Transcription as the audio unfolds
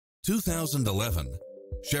2011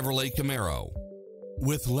 Chevrolet Camaro.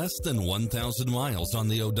 With less than 1,000 miles on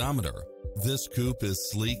the odometer, this coupe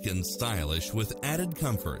is sleek and stylish with added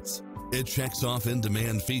comforts. It checks off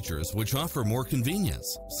in-demand features which offer more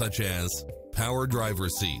convenience, such as power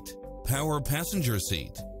driver's seat, power passenger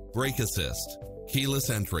seat, brake assist,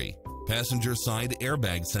 keyless entry, passenger side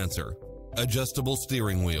airbag sensor, adjustable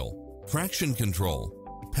steering wheel, traction control,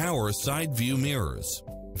 power side view mirrors,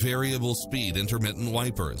 variable speed intermittent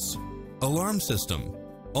wipers, alarm system.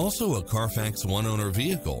 Also a Carfax one-owner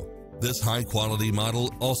vehicle, this high-quality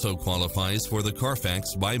model also qualifies for the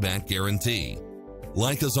Carfax buyback guarantee.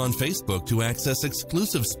 Like us on Facebook to access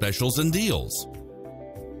exclusive specials and deals.